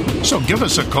coming. So give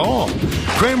us a call.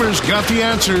 Cramer's got the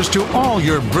answers to all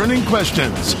your burning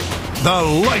questions. The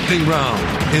lightning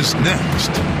round is next.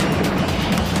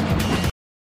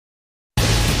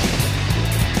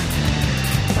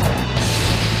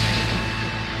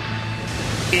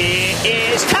 It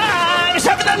is time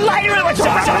for the lightning round.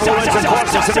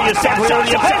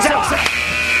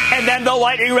 And then the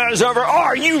lightning round is over.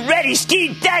 Are you ready,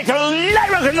 Ski Dad? The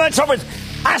lightning round is over.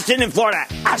 Austin in Florida.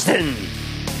 Austin.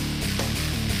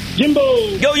 Jimbo.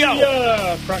 Yo.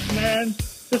 Yeah, Crackman.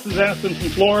 This is Austin from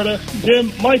Florida.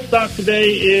 Jim, my stock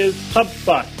today is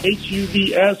HubSpot.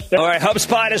 HUBS. All right,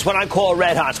 HubSpot is what I call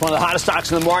red hot. It's one of the hottest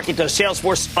stocks in the market. Does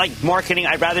Salesforce-like marketing.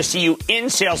 I'd rather see you in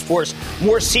Salesforce.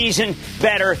 More seasoned,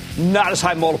 better, not as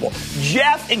high multiple.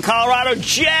 Jeff in Colorado.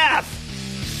 Jeff.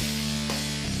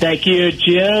 Thank you,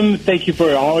 Jim. Thank you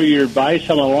for all your advice.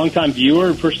 I'm a longtime viewer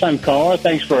and first-time caller.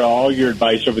 Thanks for all your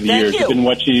advice over the years. I've been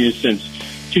watching you since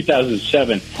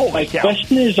 2007. My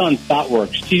question is on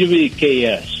ThoughtWorks,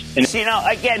 TWKS. And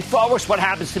again, ThoughtWorks, what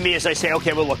happens to me is I say,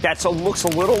 okay, well, look, that looks a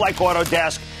little like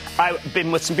Autodesk. I've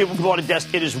been with some people from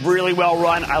Autodesk. It is really well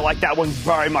run. I like that one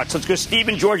very much. Let's go Steve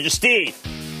in Georgia. Steve.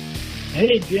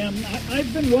 Hey, Jim.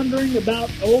 I've been wondering about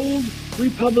Old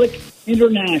Republic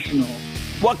International.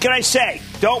 What can I say?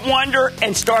 Don't wonder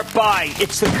and start buying.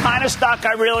 It's the kind of stock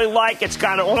I really like. It's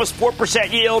got an almost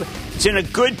 4% yield. It's in a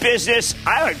good business.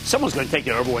 Someone's going to take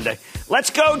it over one day.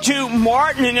 Let's go to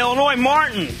Martin in Illinois.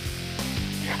 Martin.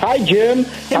 Hi, Jim.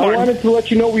 Hey, I wanted to let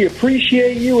you know we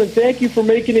appreciate you and thank you for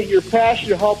making it your passion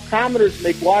to help commoners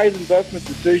make wise investment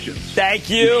decisions. Thank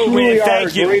you. You truly are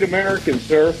a great American,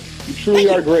 sir. You truly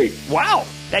are great. Wow.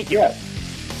 Thank you. Yes.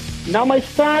 Now, my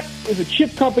stock is a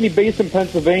chip company based in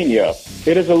Pennsylvania.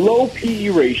 It has a low PE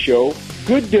ratio,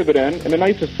 good dividend, and a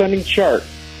nice ascending chart.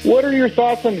 What are your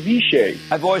thoughts on Vishay?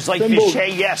 I've always liked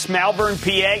Vishay, yes. Malvern,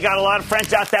 PA. Got a lot of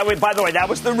friends out that way. By the way, that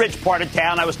was the rich part of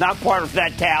town. I was not part of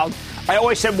that town. I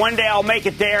always said one day I'll make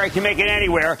it there. I can make it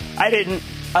anywhere. I didn't.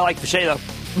 I like Vishay, though.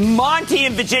 Monty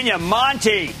in Virginia.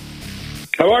 Monty.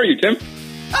 How are you, Tim?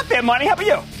 Not bad, Monty. How about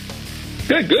you?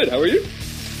 Good. How are you?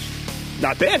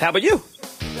 Not bad. How about you?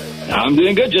 I'm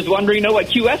doing good. Just wondering, what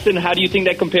QS, and how do you think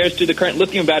that compares to the current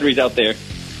lithium batteries out there?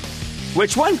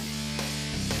 Which one?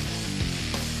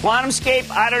 QuantumScape?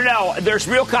 I don't know. There's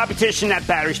real competition in that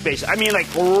battery space. I mean, like,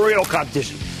 real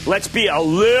competition. Let's be a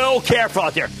little careful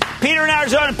out there. Peter in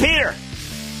Arizona. Peter.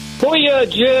 Booyah,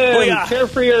 Jim. Booyah.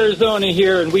 Carefree Arizona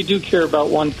here, and we do care about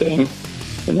one thing,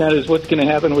 and that is what's going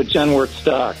to happen with Genworth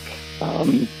stock.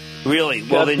 Really?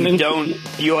 Well, then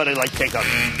you ought to, take a...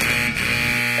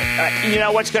 you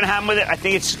know what's going to happen with it? I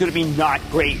think it's going to be not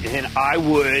great, and I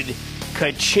would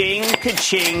ka-ching,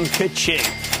 ka-ching, ka-ching.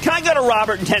 Can I go to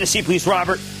Robert in Tennessee, please,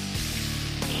 Robert?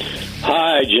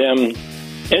 Hi, Jim.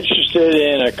 Interested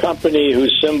in a company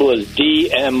whose symbol is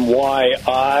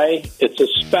DMYI. It's a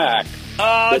SPAC.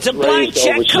 It's a blank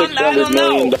check. I don't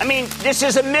know. I mean, this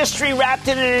is a mystery wrapped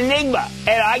in an enigma,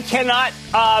 and I cannot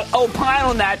opine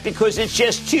on that because it's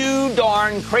just too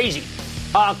darn crazy.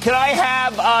 Can I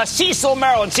have Cecil,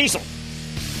 Maryland? Cecil.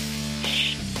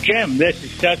 Jim, this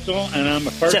is Cecil, and I'm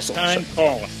a first-time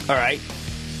caller. All right.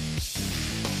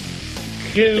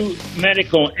 Q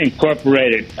Medical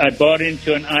Incorporated. I bought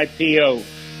into an IPO.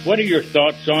 What are your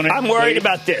thoughts on it? I'm worried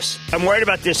about this.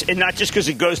 And not just because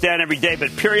it goes down every day,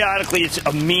 but periodically it's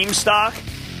a meme stock,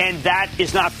 and that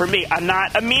is not for me. I'm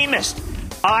not a memist.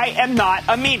 I am not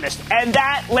a memist. And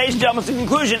that, ladies and gentlemen, is the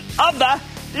conclusion of the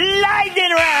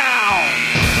Lightning Round.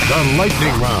 The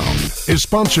Lightning Round is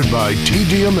sponsored by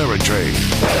TD Ameritrade.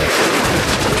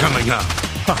 Coming up,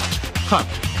 hot,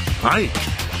 Ike.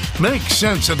 Make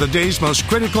sense of the day's most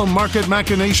critical market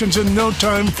machinations in no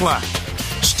time flat.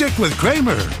 Stick with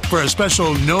Cramer for a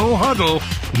special No Huddle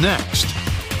next.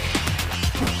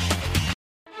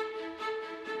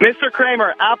 Mr.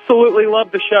 Cramer, absolutely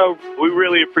love the show. We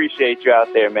really appreciate you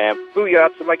out there, man.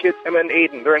 Booyah to my kids, Emma and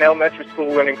Aiden. They're in elementary school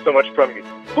learning so much from you.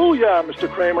 Booyah,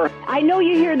 Mr. Cramer. I know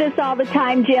you hear this all the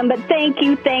time, Jim, but thank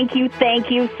you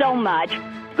so much.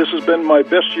 This has been my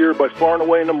best year by far and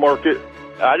away in the market.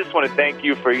 I just want to thank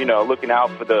you for, looking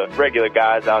out for the regular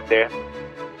guys out there.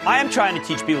 I am trying to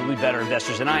teach people to be better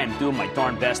investors, and I am doing my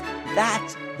darn best.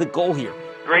 That's the goal here.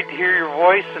 Great to hear your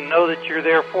voice and know that you're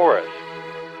there for us.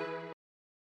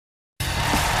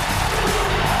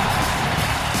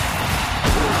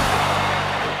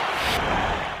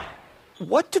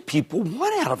 What do people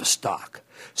want out of a stock?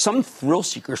 Some thrill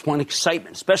seekers want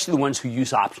excitement, especially the ones who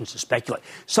use options to speculate.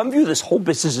 Some view this whole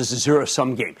business as a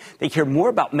zero-sum game. They care more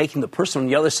about making the person on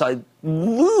the other side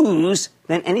lose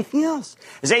than anything else.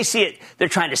 As they see it, they're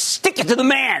trying to stick it to the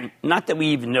man. Not that we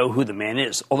even know who the man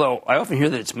is, although I often hear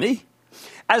that it's me.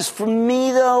 As for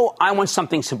me, though, I want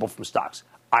something simple from stocks.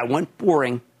 I want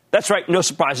boring. That's right, no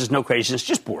surprises, no craziness,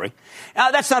 just boring.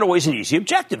 That's not always an easy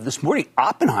objective. This morning,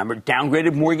 Oppenheimer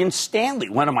downgraded Morgan Stanley,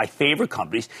 one of my favorite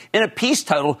companies, in a piece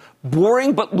titled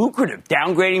Boring But Lucrative,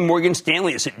 downgrading Morgan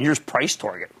Stanley as it nears price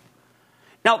target.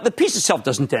 Now, the piece itself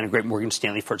doesn't denigrate Morgan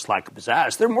Stanley for its lack of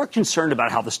pizzazz. They're more concerned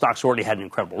about how the stock's already had an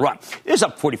incredible run. It is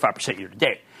up 45% year to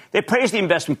date. They praised the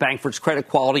investment bank for its credit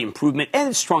quality improvement and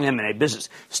its strong M&A business.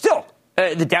 Still,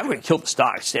 the downgrade killed the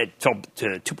stock. It fell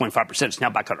to 2.5%. It's now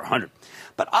back under 100.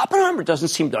 But Oppenheimer doesn't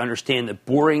seem to understand that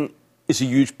boring is a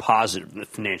huge positive in the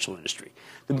financial industry.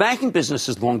 The banking business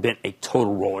has long been a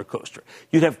total roller coaster.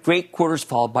 You'd have great quarters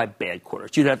followed by bad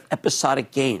quarters. You'd have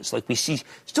episodic gains like we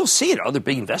still see at other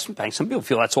big investment banks. Some people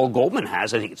feel that's all Goldman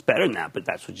has. I think it's better than that, but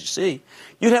that's what you see.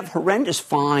 You'd have horrendous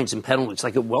fines and penalties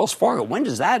like at Wells Fargo. When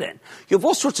does that end? You have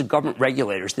all sorts of government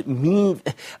regulators that mean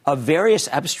various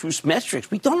abstruse metrics.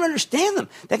 We don't understand them.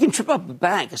 That can trip up a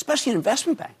bank, especially an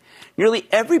investment bank. Nearly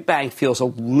every bank feels a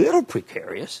little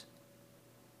precarious.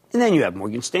 And then you have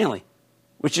Morgan Stanley,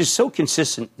 which is so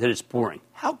consistent that it's boring.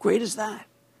 How great is that?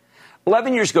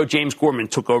 11 years ago, James Gorman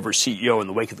took over as CEO in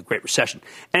the wake of the Great Recession.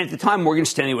 And at the time, Morgan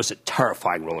Stanley was a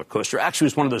terrifying roller coaster. Actually, it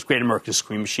was one of those great American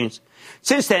scream machines.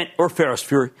 Since then, or Ferris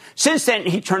Fury. Since then,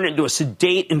 he turned it into a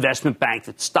sedate investment bank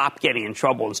that stopped getting in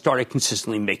trouble and started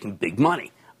consistently making big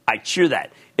money. I cheer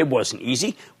that. It wasn't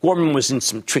easy. Gorman was in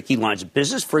some tricky lines of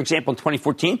business. For example, in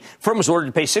 2014, the firm was ordered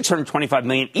to pay $625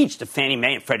 million each to Fannie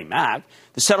Mae and Freddie Mac.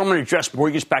 The settlement addressed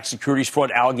mortgage-backed securities fraud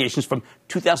allegations from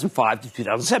 2005 to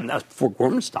 2007. That was before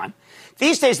Gorman's time.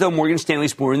 These days, though, Morgan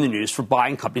Stanley's more in the news for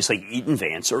buying companies like Eaton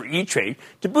Vance or E-Trade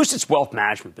to boost its wealth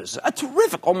management business. A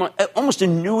terrific, almost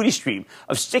annuity stream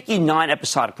of sticky,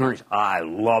 non-episodic earnings. I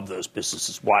love those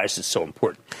businesses. Why is this so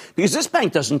important? Because this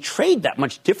bank doesn't trade that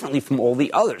much differently from all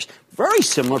the others. Very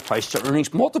similar price to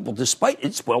earnings multiple, despite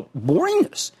its,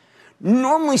 boringness.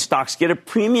 Normally, stocks get a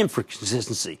premium for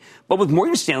consistency, but with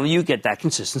Morgan Stanley, you get that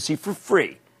consistency for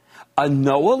free. A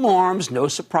no alarms, no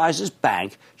surprises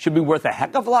bank should be worth a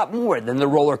heck of a lot more than the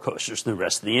roller coasters in the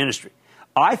rest of the industry.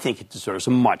 I think it deserves a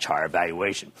much higher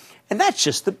valuation. And that's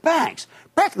just the banks.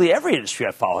 Practically every industry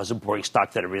I follow has a boring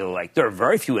stock that I really like. There are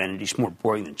very few entities more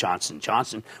boring than Johnson &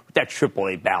 Johnson. With that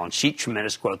AAA balance sheet,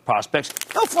 tremendous growth prospects,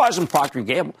 no flaws in Procter &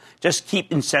 Gamble. Just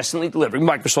keep incessantly delivering.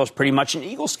 Microsoft's pretty much an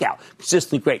Eagle Scout.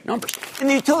 Consistently great numbers. And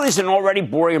the utility is an already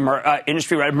boring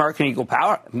industry, right? American Eagle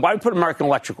Power. Why put American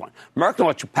Electric on? American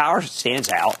Electric Power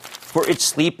stands out for its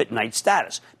sleep at night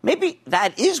status. Maybe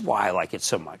that is why I like it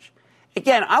so much.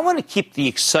 Again, I want to keep the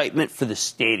excitement for the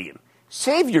stadium.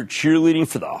 Save your cheerleading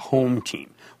for the home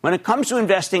team. When it comes to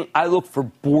investing, I look for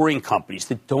boring companies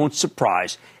that don't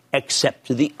surprise except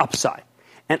to the upside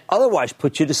and otherwise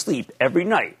put you to sleep every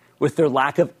night with their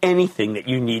lack of anything that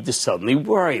you need to suddenly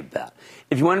worry about.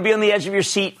 If you want to be on the edge of your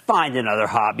seat, find another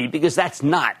hobby because that's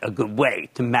not a good way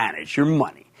to manage your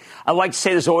money. I'd like to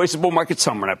say there's always a bull market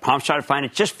somewhere, and I promise to find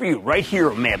it just for you right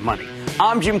here on Mad Money.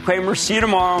 I'm Jim Cramer. See you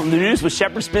tomorrow. The news with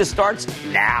Shepard Smith starts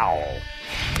now.